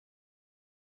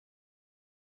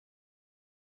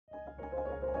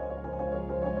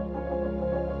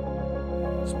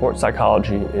Sports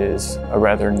psychology is a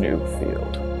rather new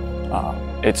field.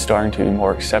 It's starting to be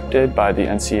more accepted by the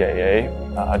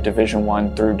NCAA, Division I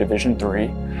through Division III.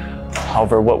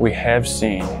 However, what we have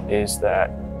seen is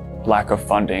that lack of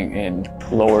funding in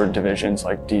lower divisions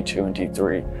like D2 and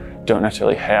D3 don't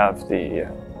necessarily have the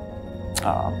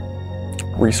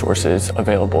resources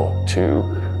available to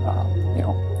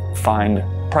find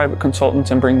private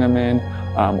consultants and bring them in,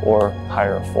 or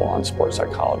hire a full-on sports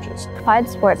psychologist. Applied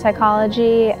sports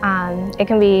psychology, it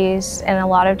can be used in a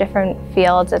lot of different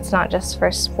fields. It's not just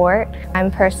for sport.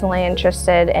 I'm personally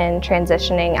interested in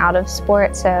transitioning out of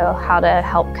sport, so how to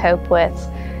help cope with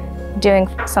doing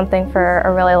something for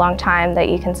a really long time that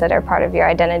you consider part of your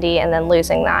identity and then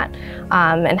losing that,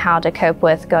 and how to cope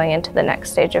with going into the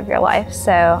next stage of your life.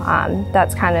 So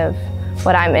that's kind of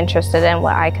what I'm interested in,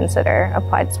 what I consider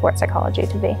applied sports psychology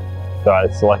to be. So I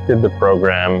selected the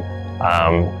program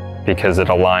because it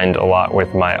aligned a lot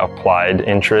with my applied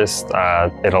interest.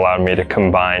 It allowed me to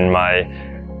combine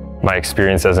my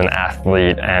experience as an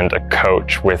athlete and a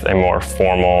coach with a more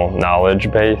formal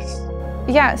knowledge base.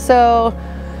 Yeah, so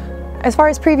as far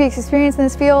as previous experience in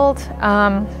this field,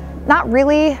 not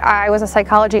really. I was a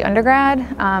psychology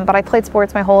undergrad, but I played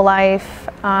sports my whole life.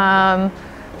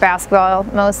 Basketball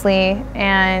mostly,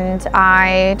 and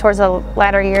towards the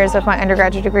latter years of my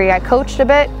undergraduate degree, I coached a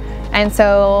bit, and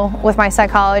so with my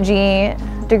psychology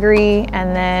degree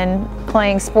and then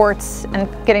playing sports and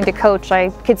getting to coach,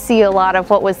 I could see a lot of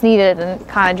what was needed and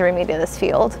kind of drew me to this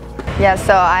field. Yeah,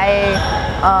 so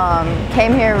I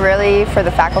came here really for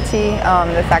the faculty.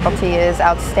 The faculty is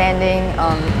outstanding.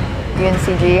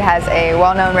 UNCG has a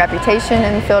well-known reputation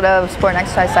in the field of sport and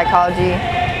exercise psychology.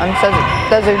 So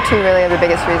those are two really of the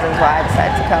biggest reasons why I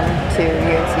decided to come to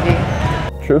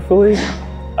UNCG. Truthfully,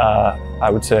 I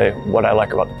would say what I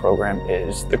like about the program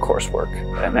is the coursework.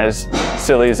 And as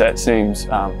silly as that seems,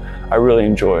 I really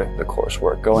enjoy the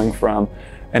coursework. Going from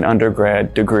an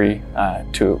undergrad degree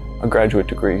to a graduate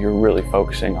degree, you're really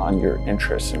focusing on your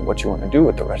interests and what you want to do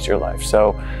with the rest of your life.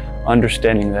 So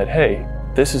understanding that, hey,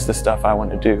 this is the stuff I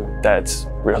want to do,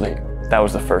 that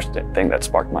was the first thing that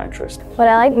sparked my interest. What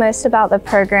I like most about the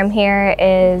program here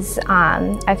is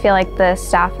I feel like the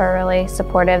staff are really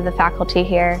supportive, the faculty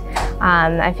here.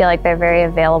 I feel like they're very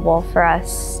available for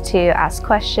us to ask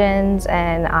questions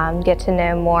and get to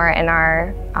know more in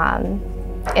our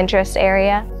interest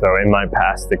area. So in my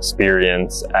past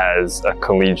experience as a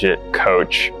collegiate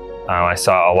coach, I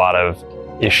saw a lot of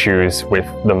issues with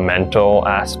the mental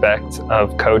aspect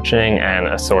of coaching and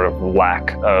a sort of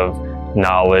lack of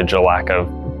knowledge, a lack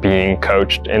of being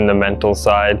coached in the mental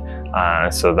side.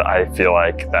 So that I feel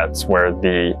like that's where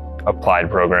the applied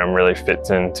program really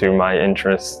fits into my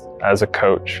interest as a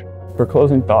coach. For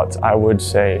closing thoughts, I would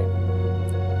say,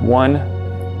 one,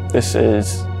 this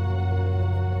is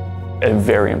a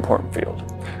very important field.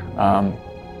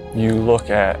 You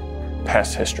look at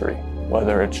past history,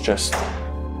 whether it's just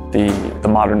the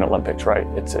modern Olympics, right?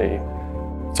 It's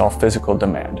all physical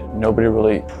demand. Nobody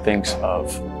really thinks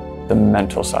of the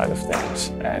mental side of things,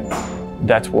 and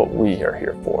that's what we are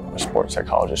here for, as sports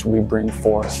psychologists. We bring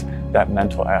forth that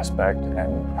mental aspect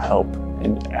and help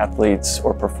in athletes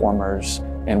or performers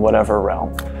in whatever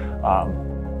realm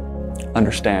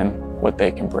understand what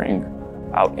they can bring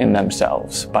out in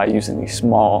themselves by using these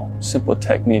small, simple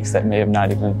techniques that may have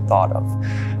not even thought of.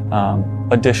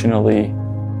 Additionally,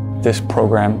 this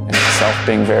program in itself,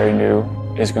 being very new,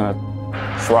 is going to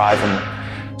thrive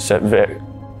and set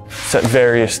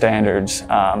various standards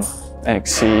and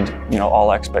exceed,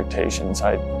 all expectations.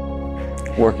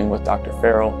 Working with Dr.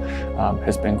 Farrell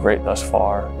has been great thus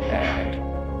far,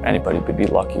 and anybody would be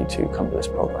lucky to come to this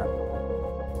program.